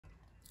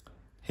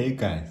Hey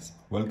guys,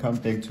 welcome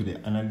back to the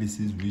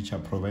analysis which are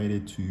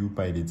provided to you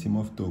by the team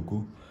of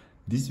Toko.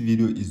 This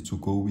video is to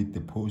go with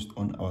the post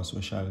on our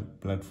social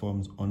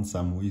platforms on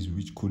some ways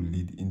which could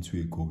lead into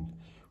a goal,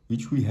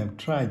 which we have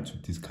tried to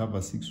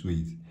discover 6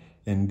 ways,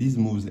 and these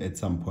moves at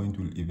some point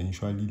will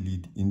eventually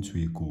lead into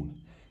a goal.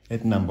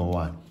 At number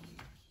 1,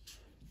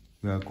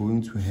 we are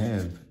going to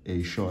have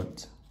a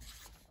shot,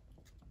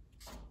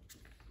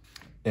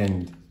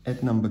 and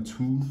at number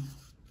 2,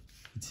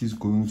 it is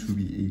going to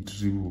be a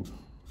dribble.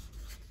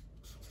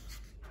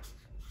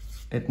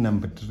 At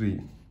number 3,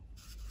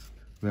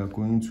 we are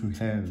going to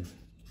have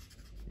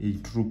a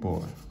through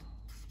ball.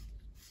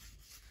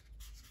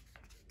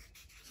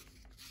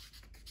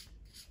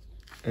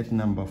 At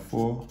number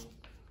 4,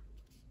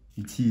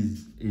 it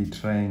is a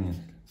triangle.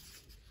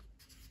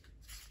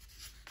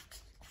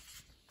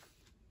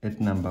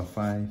 At number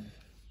 5,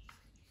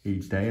 a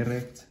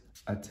direct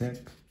attack.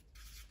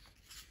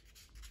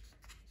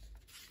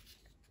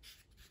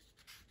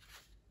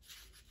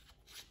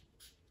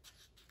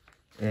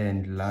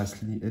 And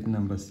lastly, at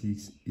number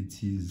 6,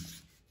 it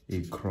is a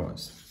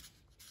cross.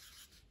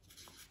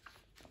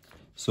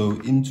 So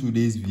in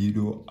today's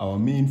video, our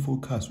main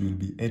focus will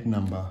be at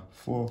number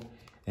 4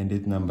 and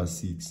at number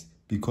 6,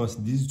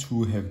 because these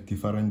two have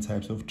different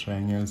types of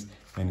triangles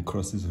and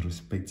crosses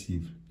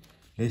respectively.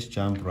 Let's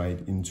jump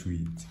right into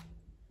it.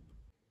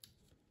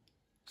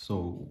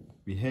 So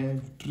we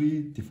have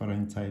 3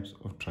 different types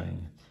of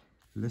triangle.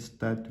 Let's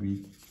start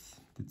with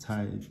the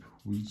type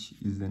which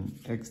is an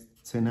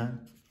external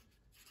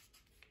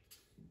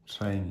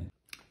triangle.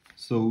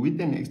 So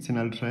with an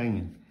external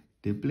triangle,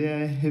 the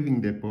player having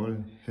the ball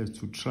has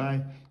to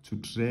try to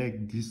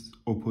drag this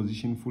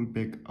opposition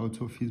fullback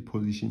out of his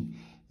position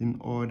in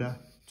order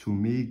to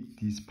make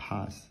this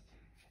pass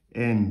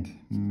and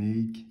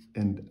make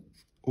an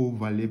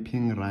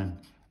overlapping run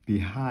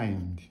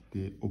behind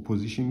the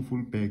opposition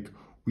fullback,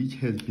 which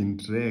has been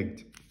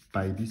dragged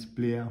by this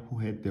player who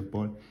had the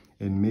ball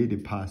and made a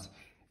pass,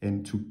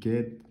 and to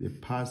get the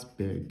pass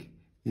back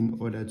in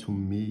order to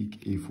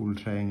make a full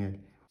triangle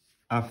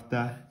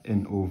after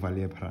an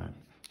overlap run.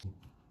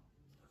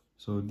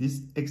 So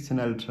this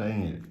external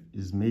triangle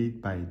is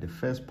made by the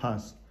first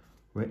pass,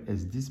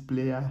 whereas this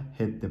player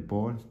had the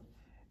ball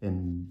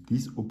and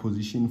this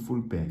opposition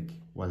fullback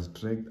was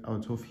dragged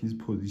out of his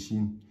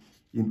position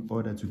in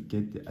order to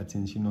get the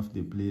attention of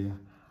the player.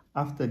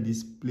 After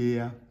this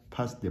player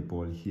passed the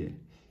ball here,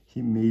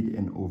 he made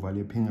an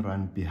overlapping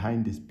run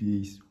behind the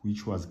space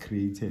which was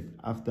created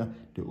after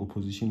the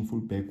opposition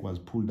fullback was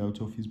pulled out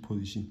of his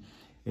position,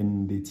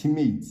 and the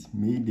teammates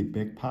made the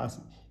back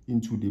pass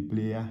into the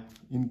player,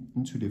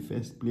 into the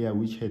first player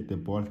which had the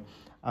ball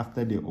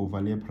after the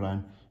overlap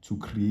run, to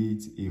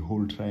create a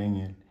whole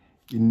triangle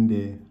in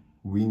the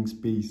wing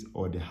space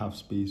or the half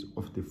space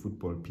of the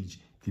football pitch,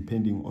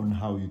 depending on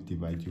how you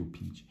divide your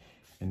pitch.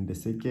 And the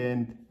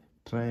second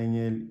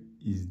triangle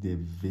is the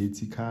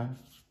vertical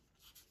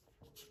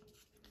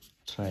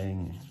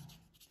triangle.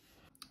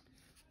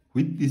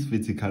 With this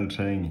vertical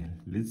triangle,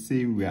 let's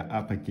say we are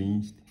up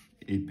against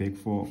a back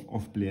four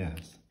of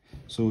players.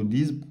 So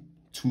these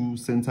 2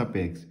 center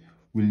backs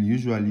will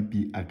usually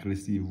be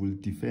aggressive, will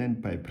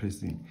defend by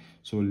pressing.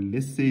 So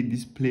let's say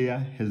this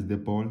player has the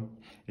ball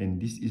and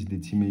this is the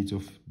teammate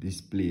of this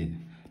player.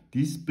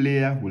 This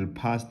player will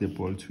pass the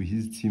ball to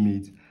his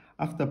teammate.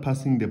 After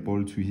passing the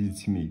ball to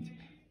his teammate,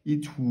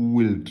 it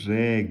will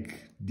drag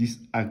this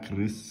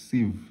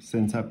aggressive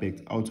center back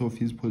out of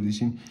his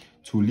position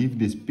to leave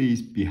the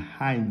space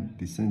behind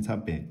the center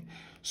back,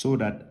 so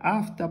that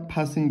after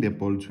passing the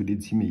ball to the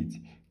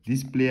teammate,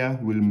 this player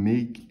will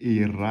make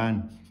a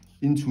run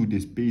into the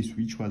space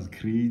which was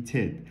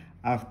created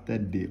after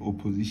the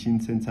opposition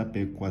center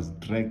back was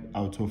dragged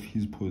out of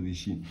his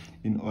position,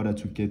 in order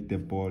to get the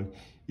ball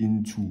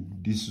into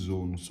this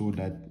zone so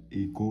that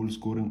a goal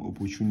scoring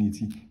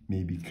opportunity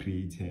may be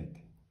created.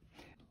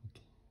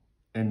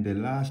 And the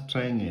last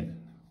triangle,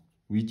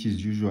 which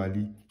is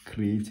usually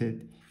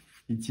created,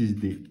 it is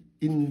the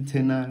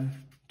internal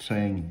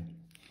triangle.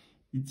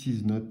 It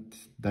is not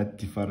that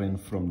different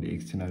from the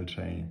external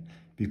triangle,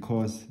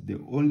 because the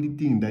only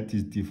thing that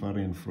is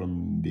different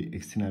from the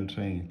external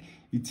triangle,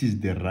 it is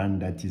the run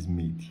that is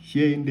made.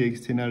 Here in the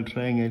external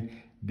triangle,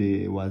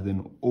 there was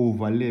an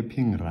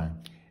overlapping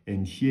run,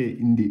 and here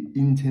in the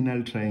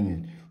internal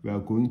triangle, we are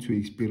going to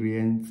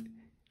experience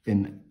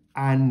an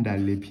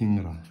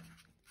underlapping run,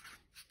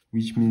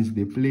 which means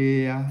the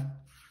player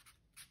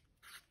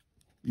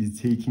is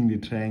taking the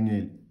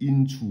triangle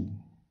into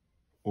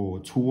or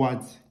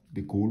towards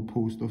the goal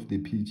post of the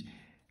pitch,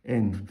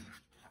 and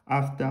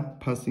after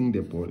passing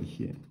the ball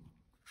here,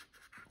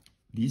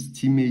 this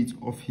teammate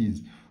of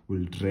his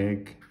will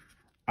drag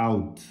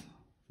out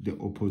the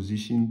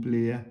opposition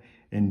player,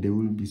 and there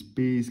will be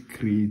space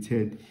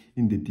created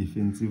in the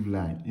defensive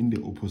line, in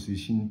the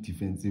opposition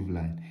defensive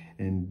line,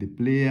 and the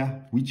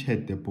player which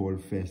had the ball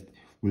first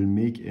will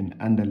make an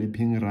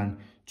underlapping run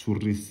to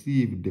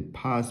receive the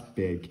pass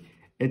back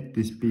at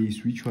the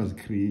space which was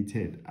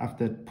created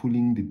after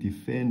pulling the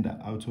defender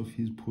out of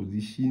his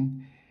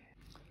position.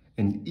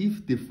 And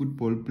if the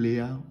football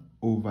player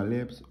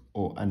overlaps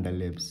or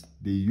underlaps.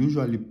 They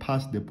usually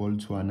pass the ball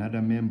to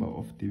another member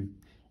of the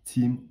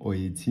team or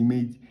a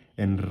teammate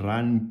and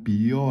run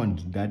beyond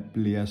that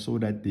player so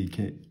that they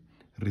can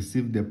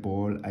receive the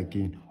ball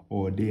again,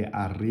 or they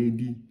are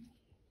ready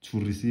to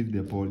receive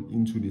the ball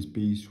into the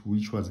space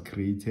which was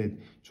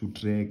created to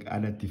drag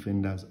other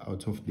defenders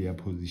out of their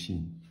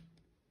position.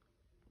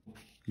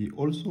 We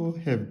also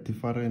have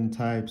different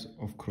types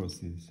of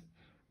crosses.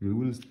 We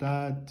will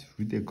start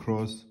with a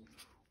cross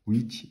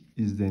which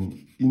is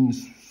an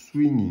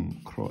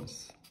in-swinging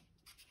cross.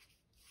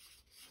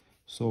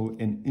 So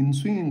an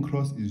in-swinging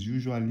cross is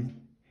usually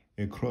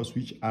a cross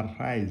which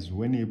arises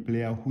when a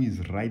player who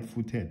is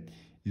right-footed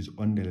is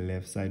on the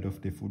left side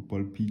of the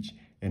football pitch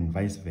and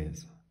vice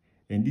versa.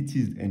 And it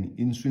is an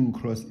in-swing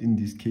cross in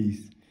this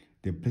case.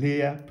 The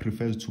player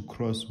prefers to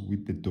cross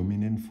with the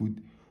dominant foot,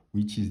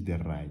 which is the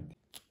right.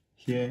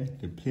 Here,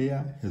 the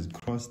player has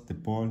crossed the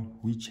ball,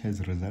 which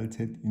has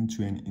resulted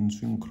into an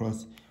in-swing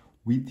cross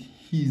with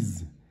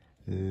his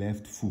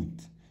left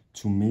foot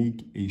to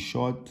make a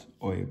shot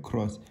or a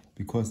cross,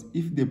 because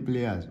if the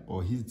player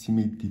or his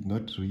teammate did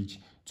not reach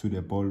to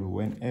the ball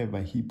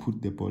whenever he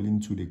put the ball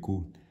into the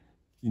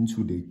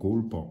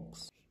goal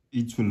box,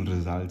 it will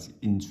result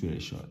into a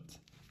shot.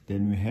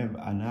 Then we have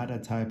another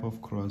type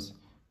of cross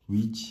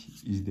which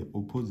is the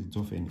opposite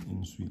of an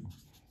in-swing,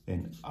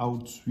 an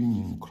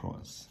out-swinging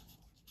cross.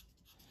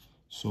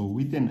 So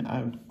with an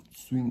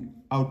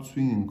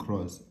out-swinging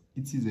cross,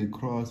 it is a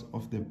cross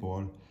of the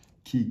ball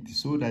kicked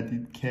so that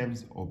it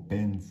curves or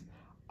bends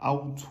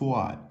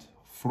outward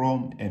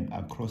from and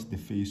across the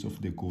face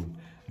of the goal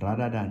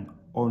rather than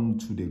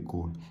onto the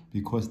goal,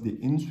 because the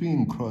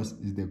in-swinging cross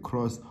is the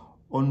cross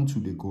onto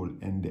the goal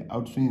and the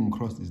out-swinging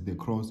cross is the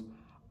cross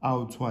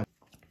outward.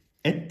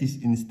 At this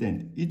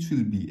instant, it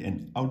will be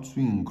an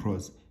out-swinging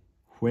cross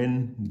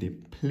when the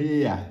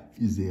player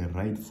is a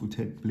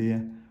right-footed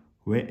player,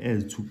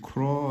 whereas to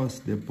cross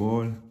the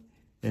ball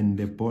and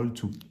the ball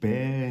to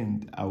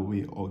bend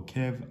away or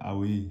curve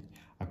away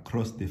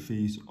across the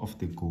face of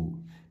the goal,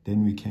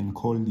 then we can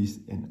call this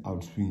an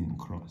out-swinging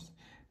cross.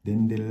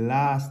 Then the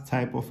last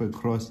type of a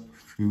cross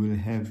we will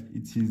have,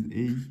 it is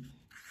a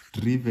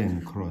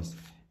driven cross.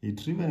 A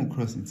driven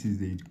cross, it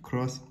is a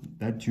cross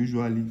that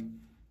usually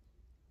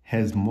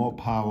has more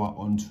power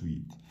onto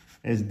it,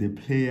 as the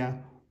player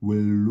will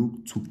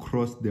look to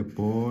cross the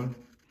ball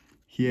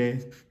here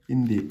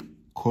in the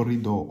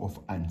corridor of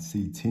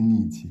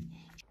uncertainty.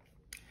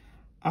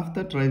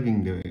 After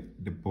driving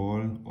the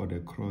ball or the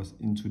cross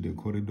into the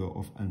corridor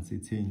of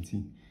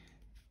uncertainty,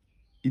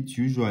 it's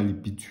usually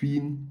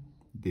between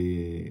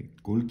the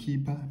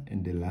goalkeeper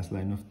and the last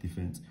line of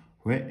defense,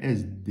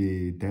 whereas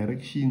the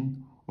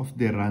direction of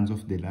the runs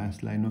of the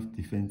last line of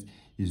defense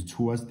is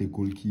towards the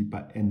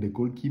goalkeeper, and the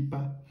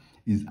goalkeeper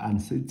is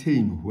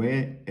uncertain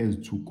where else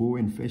to go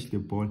and fetch the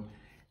ball,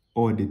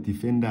 or the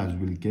defenders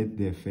will get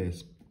there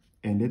first.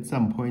 And at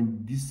some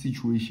point, this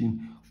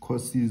situation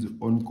causes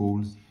on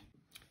goals.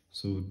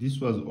 So this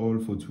was all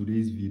for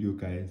today's video,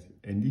 guys.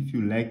 And if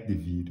you like the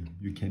video,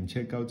 you can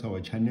check out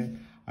our channel.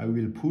 I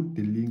will put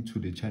the link to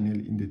the channel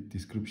in the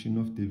description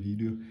of the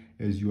video,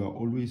 as you are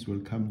always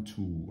welcome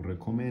to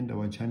recommend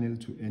our channel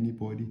to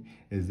anybody,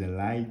 as a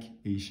like,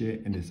 a share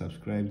and a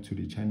subscribe to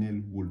the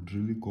channel would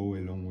really go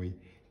a long way.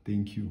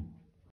 Thank you.